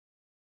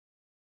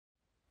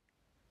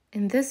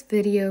In this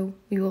video,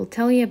 we will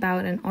tell you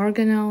about an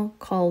organelle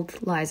called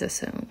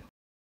lysosome.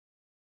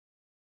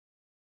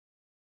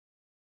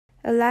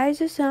 A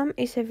lysosome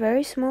is a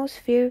very small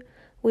sphere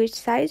which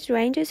size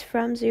ranges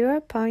from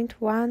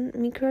 0.1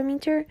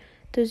 micrometer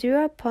to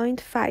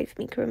 0.5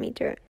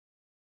 micrometer.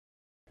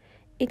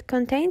 It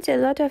contains a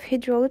lot of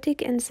hydrolytic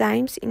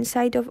enzymes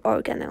inside of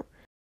organelle.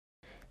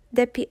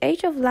 The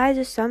pH of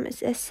lysosome is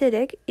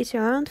acidic, is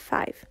around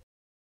 5.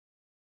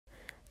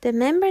 The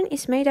membrane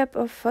is made up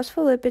of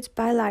phospholipids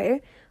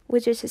bilayer,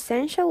 which is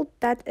essential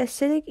that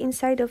acidic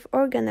inside of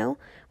organelle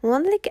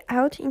won't leak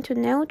out into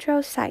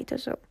neutral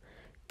cytosol.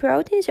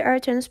 Proteins are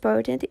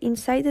transported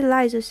inside the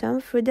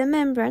lysosome through the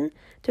membrane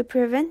to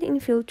prevent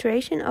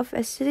infiltration of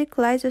acidic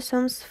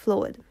lysosome's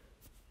fluid.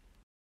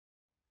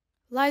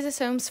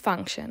 Lysosome's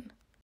function.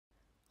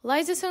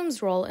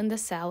 Lysosome's role in the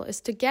cell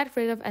is to get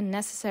rid of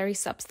unnecessary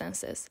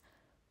substances.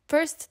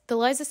 First, the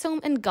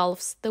lysosome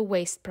engulfs the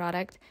waste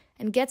product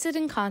and gets it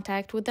in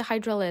contact with the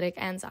hydrolytic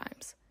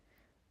enzymes.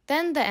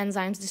 Then the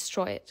enzymes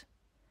destroy it.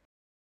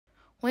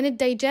 When it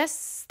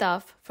digests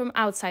stuff from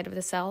outside of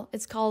the cell,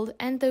 it's called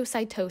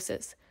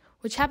endocytosis,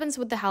 which happens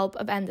with the help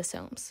of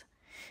endosomes.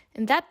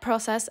 In that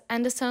process,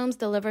 endosomes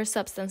deliver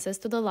substances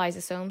to the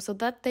lysosome so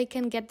that they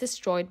can get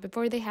destroyed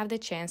before they have the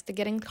chance to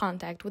get in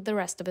contact with the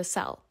rest of the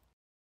cell.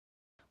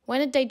 When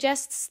it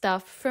digests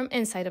stuff from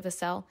inside of the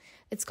cell,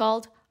 it's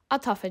called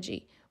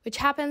autophagy, which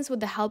happens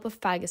with the help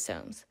of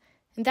phagosomes.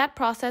 In that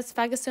process,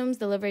 phagosomes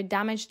deliver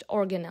damaged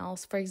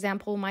organelles, for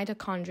example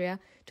mitochondria,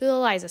 to the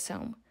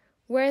lysosome,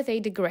 where they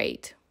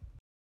degrade.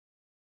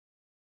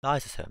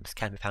 Lysosomes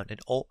can be found in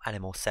all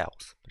animal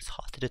cells, but it's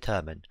hard to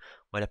determine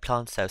whether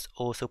plant cells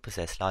also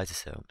possess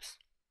lysosomes.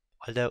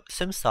 Although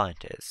some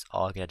scientists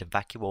argue that the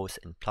vacuoles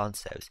in plant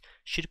cells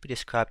should be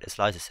described as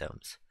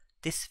lysosomes,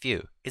 this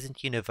view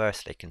isn't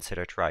universally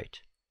considered right.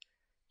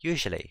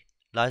 Usually,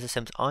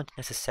 lysosomes aren't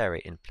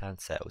necessary in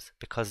plant cells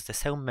because the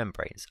cell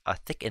membranes are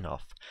thick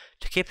enough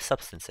to keep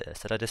substances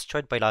that are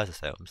destroyed by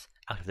lysosomes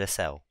out of the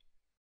cell.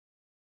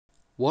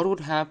 What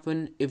would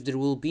happen if there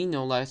will be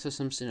no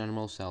lysosomes in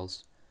animal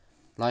cells?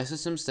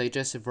 Lysosomes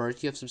digest a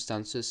variety of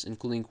substances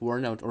including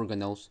worn-out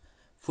organelles,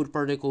 food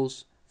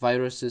particles,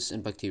 viruses,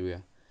 and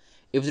bacteria.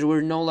 If there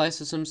were no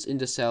lysosomes in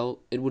the cell,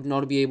 it would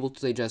not be able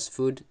to digest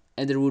food,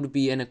 and there would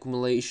be an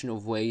accumulation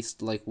of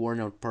waste like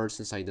worn-out parts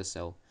inside the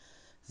cell.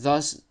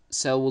 Thus,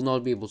 cell will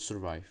not be able to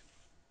survive.